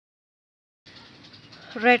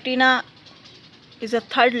Retina is a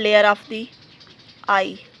third layer of the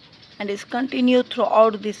eye and is continued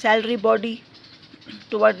throughout the ciliary body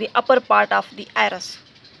toward the upper part of the iris.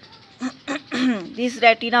 This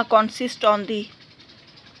retina consists of the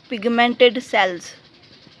pigmented cells.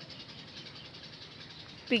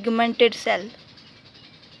 Pigmented cell.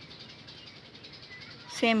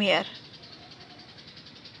 Same here.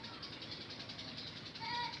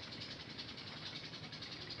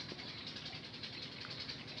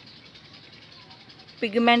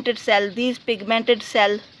 Pigmented cell. These pigmented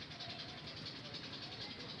cell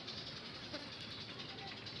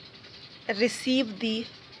receive the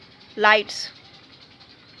lights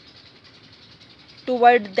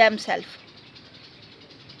toward themselves.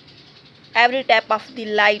 Every tap of the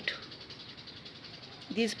light,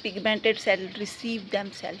 these pigmented cells receive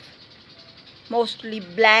themselves. Mostly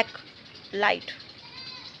black light.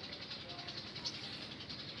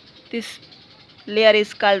 This layer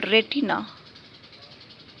is called retina.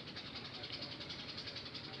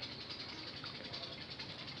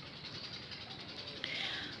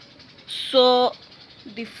 So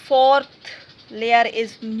the fourth layer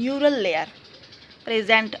is neural layer,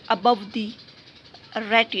 present above the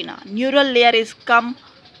retina. Neural layer is come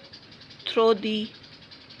through the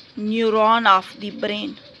neuron of the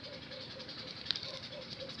brain.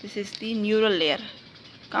 This is the neural layer,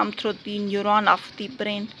 come through the neuron of the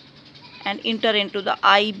brain and enter into the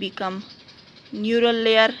eye, become neural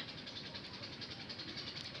layer.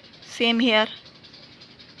 Same here.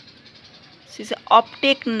 This is an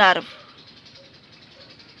optic nerve.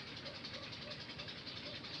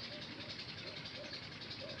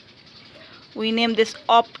 We name this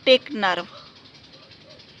optic nerve.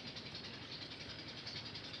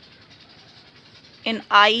 In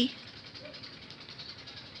eye,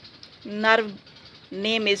 nerve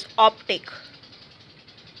name is optic.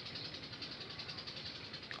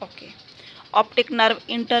 Okay. Optic nerve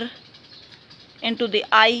enter into the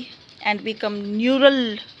eye and become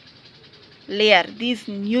neural layer. This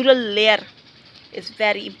neural layer is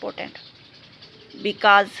very important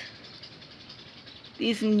because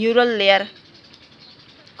this neural layer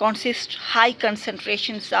consists high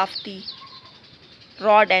concentrations of the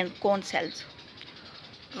rod and cone cells.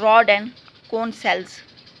 Rod and cone cells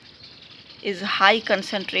is high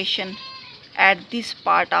concentration at this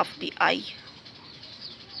part of the eye.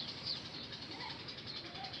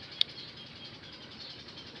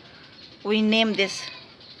 We name this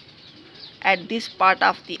at this part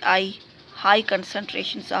of the eye, high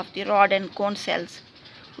concentrations of the rod and cone cells.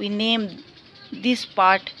 We name this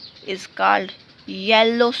part is called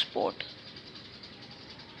yellow spot.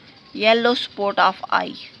 Yellow spot of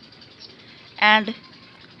eye. And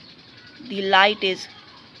the light is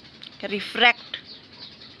refract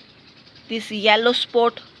this yellow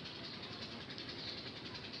spot,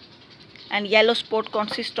 and yellow spot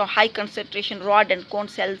consists of high concentration rod and cone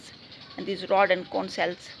cells, and these rod and cone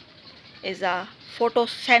cells is a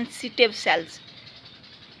photosensitive cells,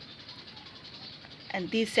 and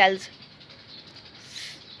these cells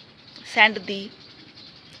send the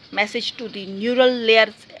message to the neural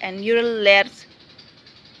layers, and neural layers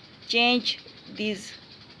change these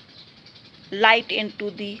light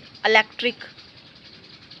into the electric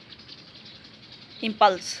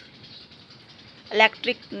impulse.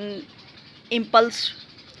 Electric impulse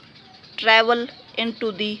travel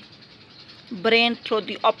into the brain through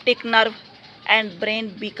the optic nerve, and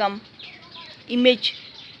brain become image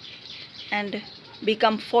and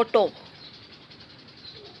become photo.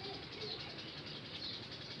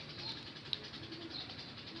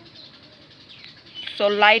 So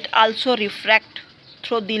light also refract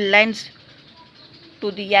through the lens to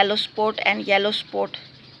the yellow spot, and yellow spot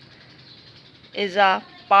is a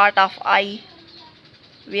part of eye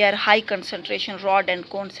where high concentration rod and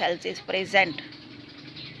cone cells is present.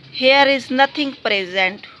 Here is nothing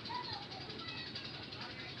present,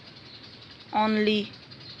 only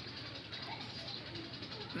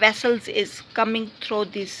vessels is coming through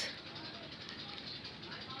this,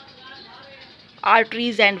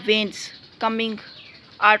 arteries and veins coming,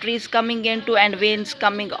 arteries coming into and veins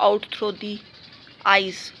coming out through the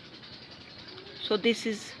eyes. So this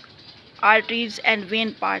is arteries and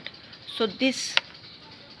vein part. So this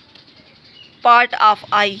part of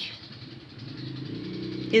eye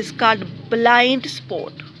is called blind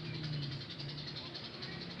spot.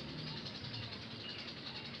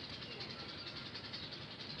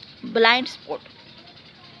 Blind spot.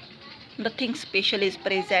 Nothing special is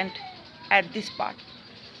present at this part.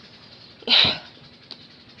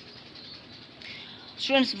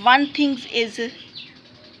 Students, one thing is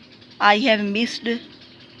I have missed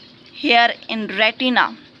here in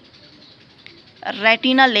retina.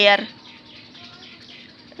 retina layer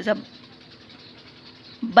is a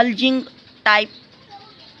bulging type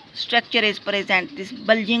structure is present. This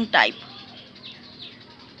bulging type,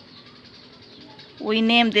 we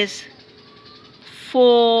name this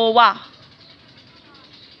fova.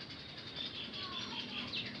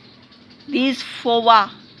 These fova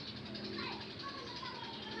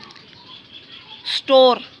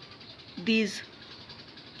store these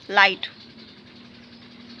light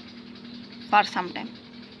for some time.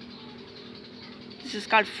 This is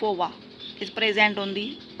called fova, is present on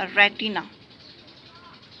the retina.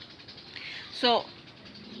 So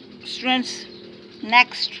students,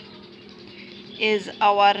 next is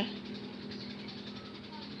our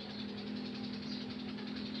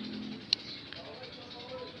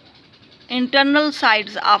internal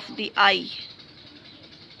sides of the eye.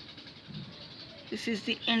 This is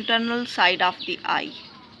the internal side of the eye.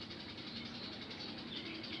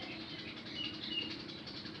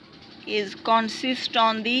 Is consist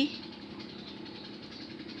on the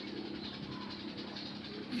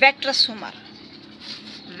vitreous humor,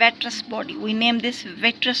 vitreous body. We name this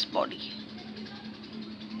vitreous body.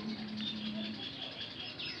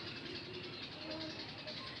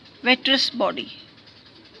 Vitreous body.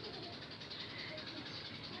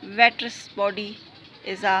 Vitreous body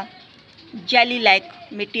is a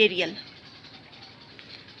jelly-like material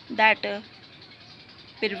that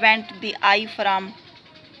prevent the eye from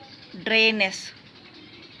dryness.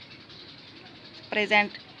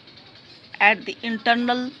 Present at the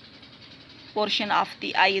internal portion of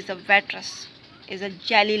the eye is a vitreous, is a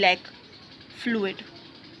jelly-like fluid.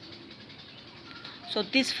 So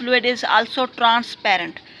this fluid is also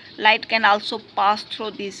transparent. Light can also pass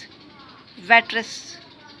through this vitreous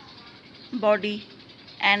body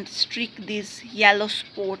and streak this yellow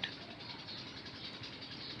spot.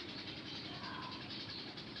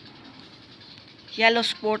 Yellow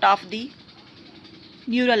spot of the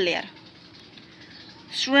neural layer.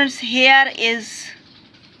 Students, here is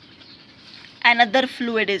another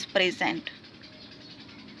fluid is present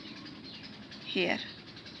here.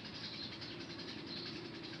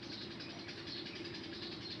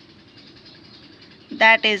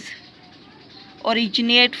 That is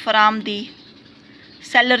originate from the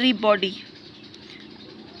ciliary body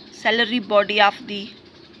of the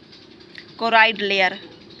choroid layer,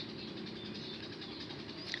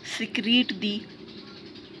 secrete the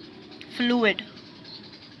fluid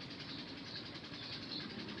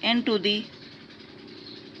into the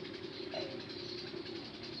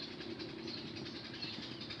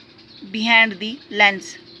behind the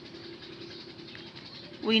lens.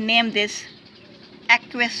 We name this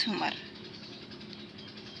aqueous humor.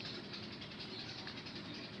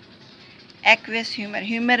 Aqueous humor.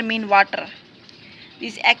 Humor mean water.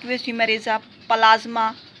 This aqueous humor is a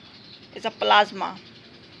plasma.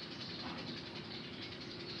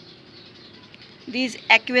 This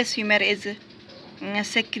aqueous humor is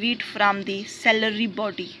secrete from the ciliary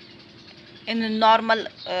body in a normal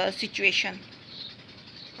situation,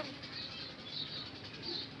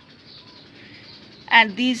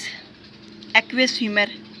 and this aqueous humor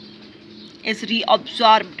is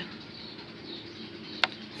reabsorbed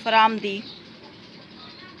from the,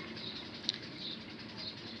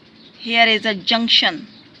 here is a junction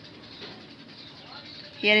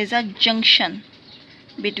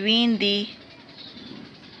between the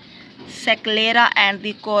sclera and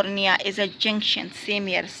the cornea is a junction. Same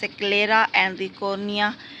here, sclera and the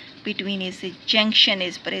cornea, between is a junction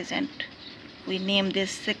is present. We name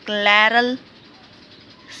this scleral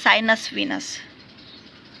sinus venous.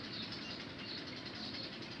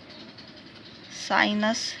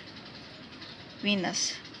 Sinus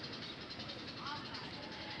venous.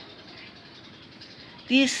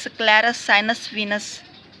 These scleral sinus venous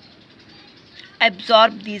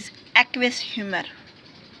absorb these aqueous humor.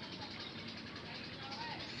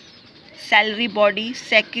 Ciliary body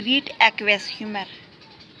secrete aqueous humor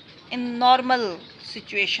in normal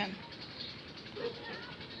situation,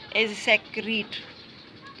 is secrete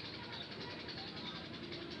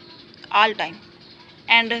all time,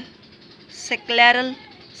 and scleral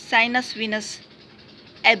sinus venous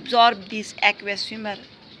absorb this aqueous humor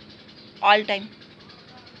all time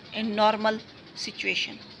in normal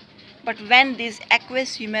situation. But when this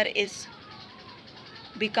aqueous humor is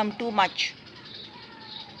become too much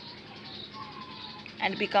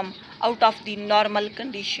and become out of the normal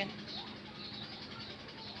condition,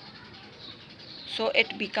 so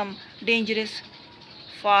it become dangerous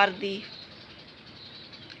for the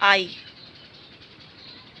eye,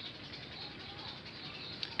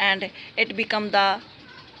 and it become the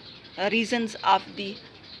reasons of the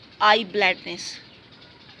eye blindness.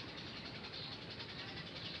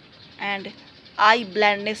 and eye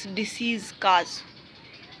blindness disease cause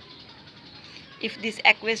if this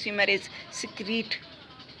aqueous swimmer is secrete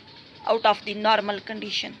out of the normal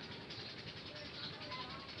condition.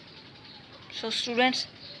 So students,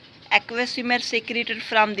 aqueous swimmer secreted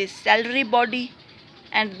from the ciliary body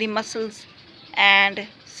and the muscles, and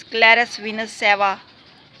sclerus venous sava,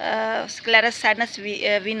 sclerus sinus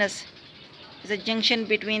venous is a junction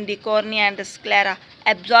between the cornea and the sclera,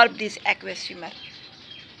 absorb this aqueous swimmer.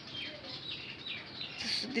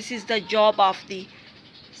 This is the job of the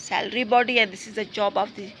ciliary body, and this is the job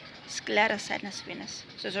of the sclerus sinus venous.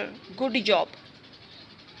 So it's a good job.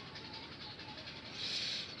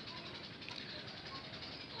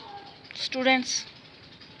 Students,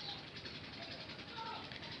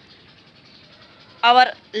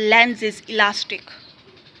 our lens is elastic.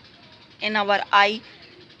 In our eye,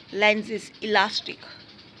 lens is elastic.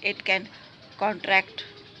 It can contract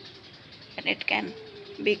and it can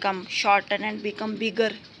become shorten and become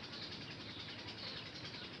bigger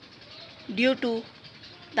due to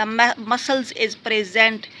the muscles is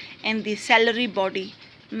present in the ciliary body.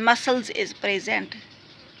 Muscles is present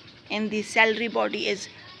in the ciliary body is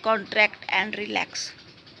contract and relax.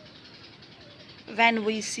 When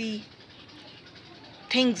we see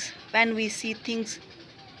things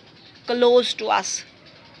close to us,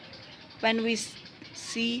 when we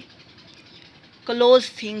see close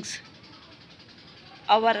things,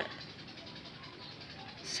 our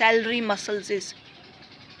ciliary muscles is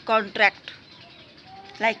contract,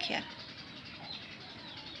 like here.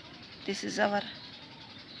 This is our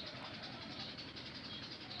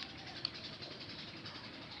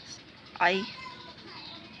eye.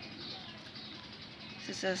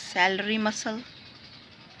 This is a ciliary muscle.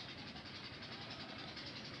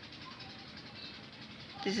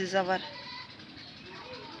 This is our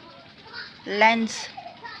lens,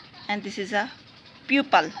 and this is a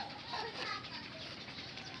pupil.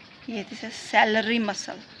 Yeah, this is ciliary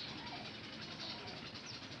muscle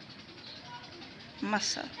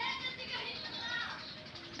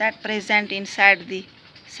that present inside the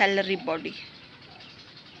ciliary body.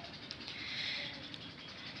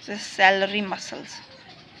 The ciliary muscles.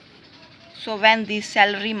 So when the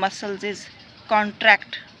ciliary muscles is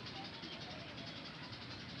contract,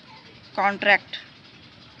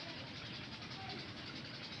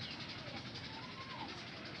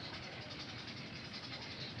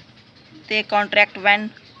 they contract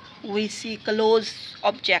when we see close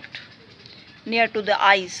object near to the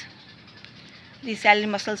eyes. The ciliary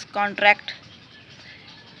muscles contract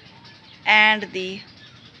and the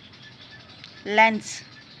lens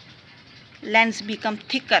become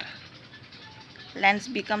thicker. Lens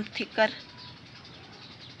become thicker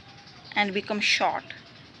and become short,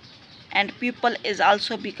 and pupil is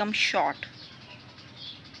also become short,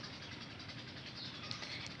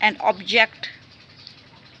 and object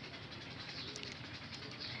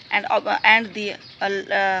and the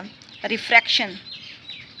refraction,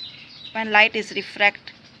 when light is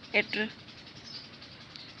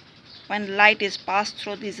when light is passed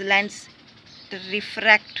through this lens, it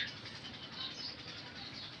refract.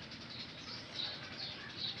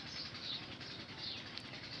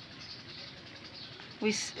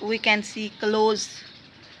 We can see close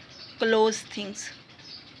things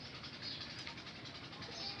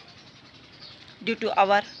due to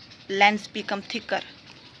our lens become thicker.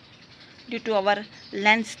 Due to our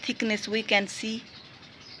lens thickness, we can see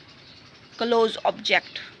close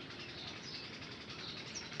object.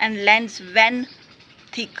 And lens when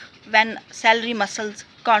thick, when ciliary muscles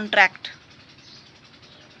contract,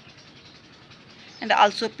 and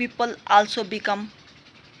also pupil also become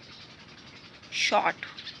short.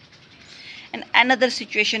 And another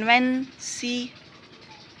situation, when see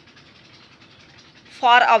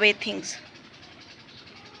far away things,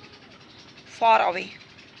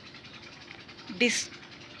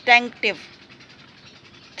 distinctive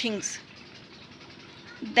things,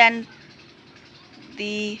 then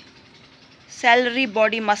the ciliary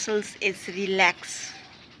body muscles is relax.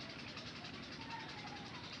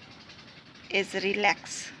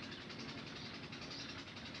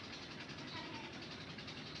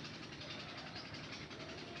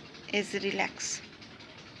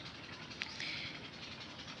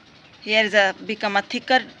 Here is become a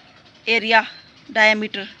thicker area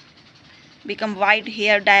diameter, become wide,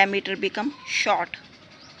 here diameter become short.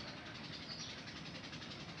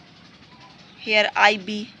 Here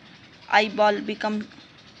eyeball become,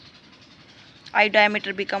 eye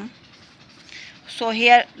diameter become, so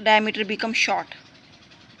here diameter become short,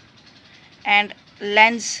 and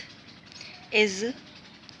lens is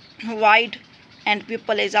wide and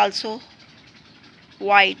pupil is also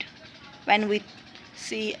wide when we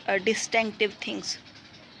see distinctive things,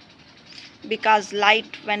 because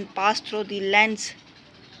light when passed through the lens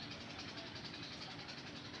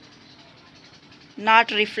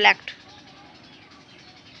not reflect,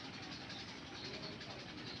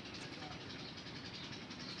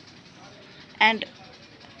 and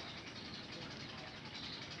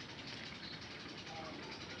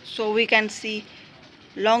so we can see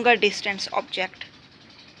longer distance object.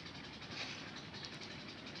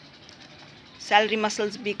 Ciliary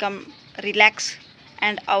muscles become relaxed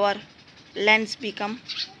and our lens become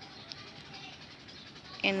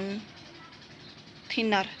in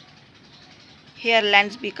thinner. Here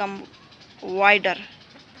lens become wider.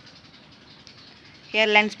 Here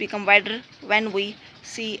lens become wider when we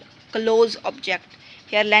see close object.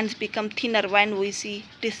 Here lens become thinner when we see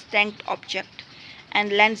distant object.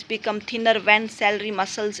 And lens become thinner when ciliary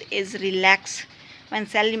muscles is relaxed. When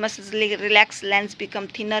ciliary muscles relax, lens become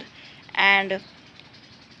thinner and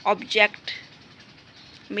object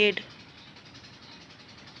made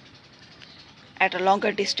at a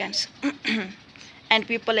longer distance. And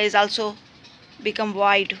pupil is also become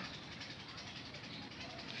wide.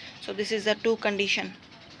 So this is the two condition.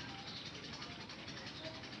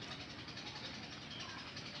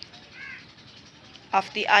 Of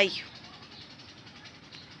the eye.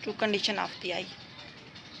 Two condition of the eye.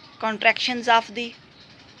 Contractions of the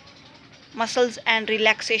muscles and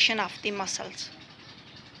relaxation of the muscles.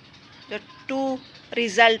 The two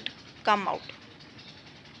result come out.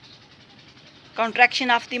 Contraction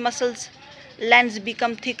of the muscles, lens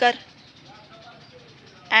become thicker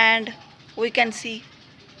and we can see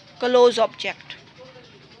close object.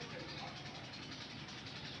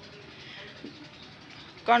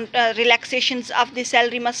 Relaxations of the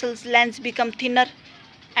ciliary muscles, lens become thinner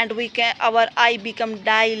and our eye become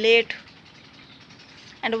dilate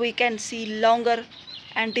and we can see longer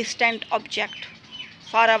and distant object,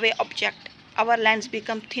 far away object. Our lens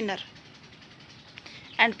become thinner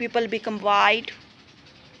and pupil become wide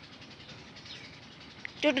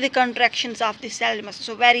due to the contractions of the ciliary muscles.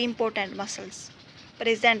 So very important muscles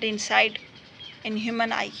present inside in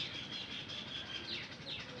human eye.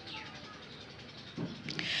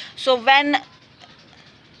 So when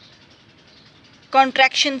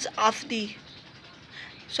contractions of the,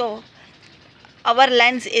 so our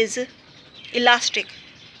lens is elastic.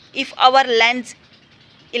 If our lens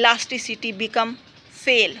elasticity become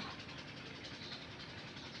fail,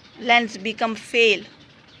 lens become fail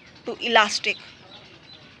to elastic,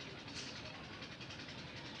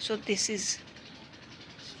 so this is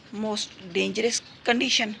most dangerous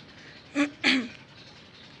condition.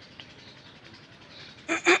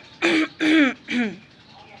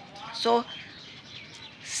 So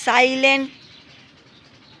silent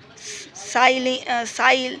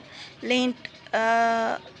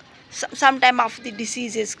sometime of the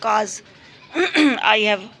diseases cause I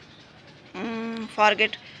have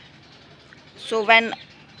forget. So when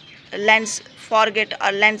lens forget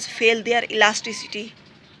or lens fail their elasticity,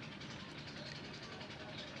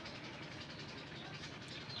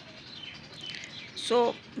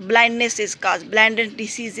 so blindness is caused, blindness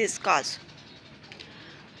disease is caused.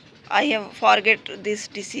 I have forget this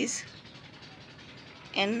disease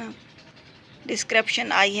in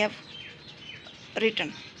description I have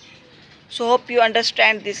written. So hope you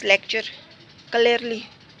understand this lecture clearly.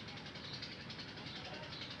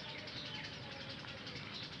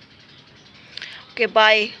 Okay,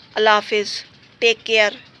 bye. Allah Hafiz. Take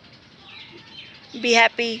care. Be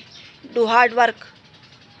happy. Do hard work.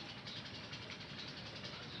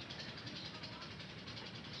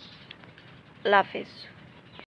 Allah Hafiz.